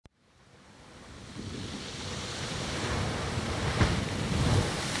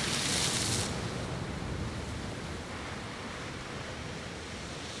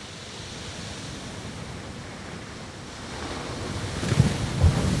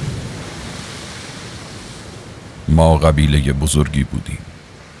ما قبیله بزرگی بودیم،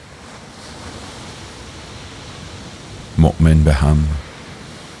 مؤمن به هم،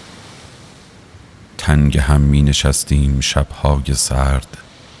 تنگ هم می نشستیم شبهای سرد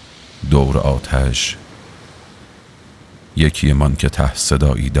دور آتش. یکی من که ته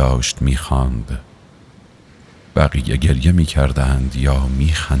صدایی داشت می خواند، بقیه گریه می کردند یا می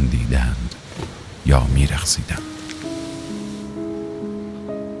خندیدند یا می رقصیدند.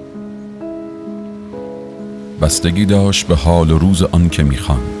 بستگی داشت به حال و روز آن که می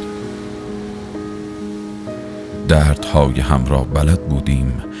خواند. دردهای هم را بلد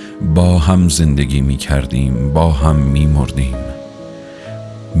بودیم، با هم زندگی می کردیم، با هم می مردیم.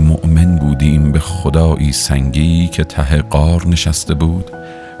 مؤمن بودیم به خدایی سنگی که ته غار نشسته بود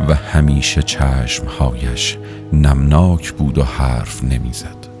و همیشه چشمهایش نمناک بود و حرف نمی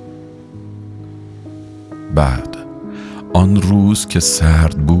زد. بعد آن روز که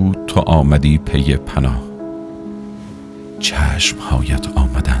سرد بود تو آمدی پی پناه. چشمهایت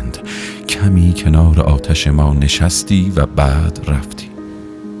آمدند، کمی کنار آتش ما نشستی و بعد رفتی.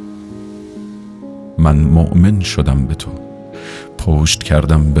 من مؤمن شدم به تو، پشت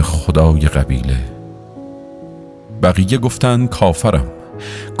کردم به خدای قبیله. بقیه گفتند کافرم،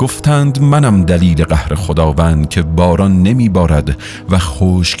 گفتند منم دلیل قهر خداوند که باران نمی بارد و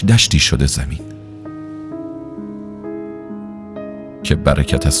خشک دشتی شده زمین، که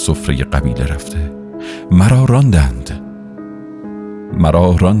برکت از سفره قبیله رفته. مرا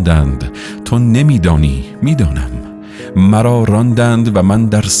راندند، تو نمیدانی، میدانم. مرا راندند و من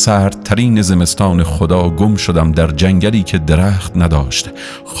در سردترین زمستان خدا گم شدم در جنگلی که درخت نداشت،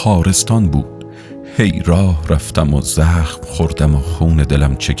 خارستان بود. هی راه رفتم و زخم خوردم و خون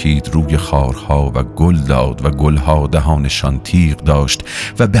دلم چکید روی خارها و گل داد و گلها دهانشان تیغ داشت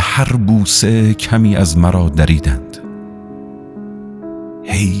و به هر بوسه کمی از مرا دریدند.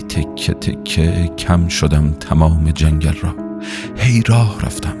 هی تکه تکه کم شدم تمام جنگل را. هی راه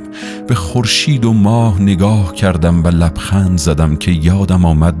رفتم، به خورشید و ماه نگاه کردم و لبخند زدم که یادم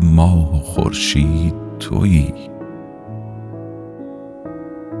آمد ماه و خورشید تویی.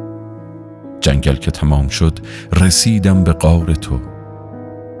 جنگل که تمام شد رسیدم به غار تو.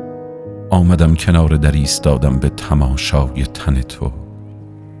 آمدم کنار در ایستادم به تماشای تن تو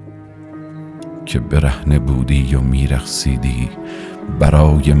که برهنه بودی و میرقصیدی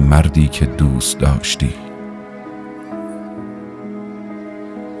برای مردی که دوست داشتی.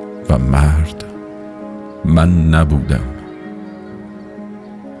 و مرد من نبودم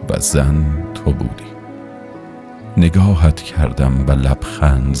و زن تو بودی. نگاهت کردم و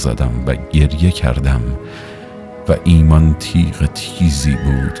لبخند زدم و گریه کردم و ایمان تیغ تیزی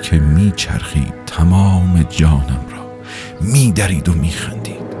بود که میچرخید تمام جانم را، میدرید و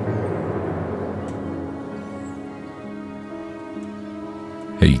میخندید.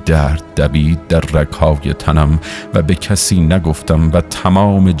 هی درد دوید در رگ‌های تنم و به کسی نگفتم و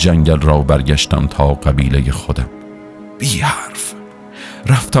تمام جنگل را برگشتم تا قبیله خودم. بی حرف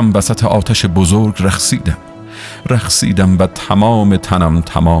رفتم وسط آتش بزرگ، رقصیدم و تمام تنم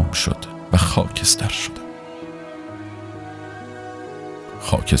تمام شد و خاکستر شدم.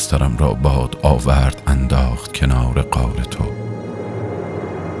 خاکسترم را باد آورد انداخت کنار غار تو،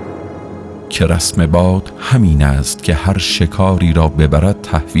 که رسم باد همین است که هر شکاری را ببرد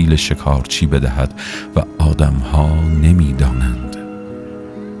تحویل شکارچی بدهد و آدمها نمیدانند.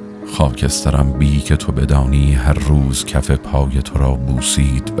 خاکسترم بی که تو بدانی هر روز کف پای تو را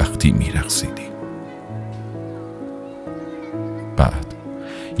بوسید وقتی میرقصیدی. بعد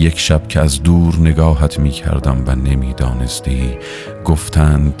یک شب که از دور نگاهت میکردم و نمیدانستی،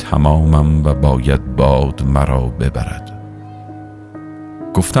 گفتند تمامم و باید باد مرا ببرد.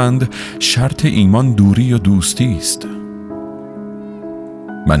 گفتند شرط ایمان دوری و دوستی است.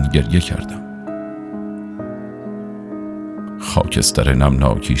 من گریه کردم. خاکستر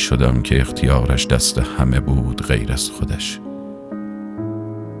نمناکی شدم که اختیارش دست همه بود غیر از خودش.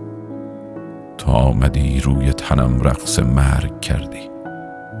 تو آمدی روی تنم رقص مرگ کردی.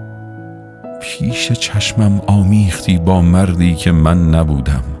 پیش چشمم آمیختی با مردی که من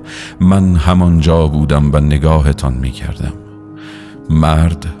نبودم. من همانجا بودم و نگاهتان می کردم.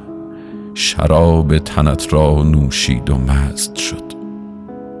 مرد شراب تنت را نوشید و مست شد.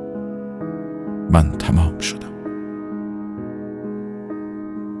 من تمام شدم.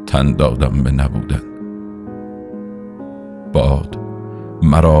 تن دادم به نبودن. باد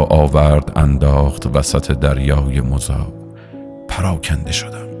مرا آورد انداخت وسط دریای مذاب. پراکنده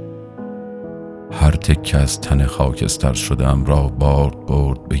شدم. هر تکه از تن خاکستر شدم را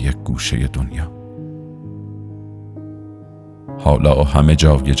برد به یک گوشه دنیا. حالا همه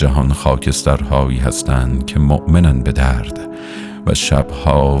جای جهان خاکسترهایی هستند که مؤمنن به درد، و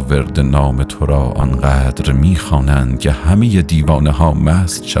شبها ورد نام تو را آنقدر میخوانند که همه دیوانه ها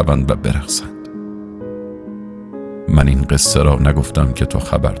مست شوند و برقصند. من این قصه را نگفتم که تو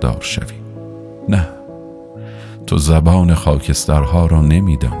خبردار شوی. نه، تو زبان خاکسترها را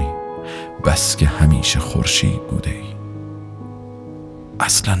نمیدانی، بس که همیشه خورشید بوده ای.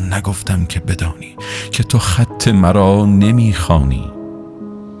 اصلا نگفتم که بدانی که تو خط مرا نمیخوانی.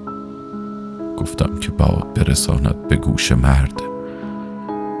 گفتم که باد برساند به گوش مرد،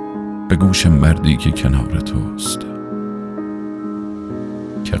 به گوش مردی که کنار توست،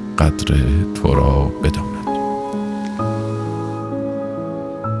 که قدر تو را بدان.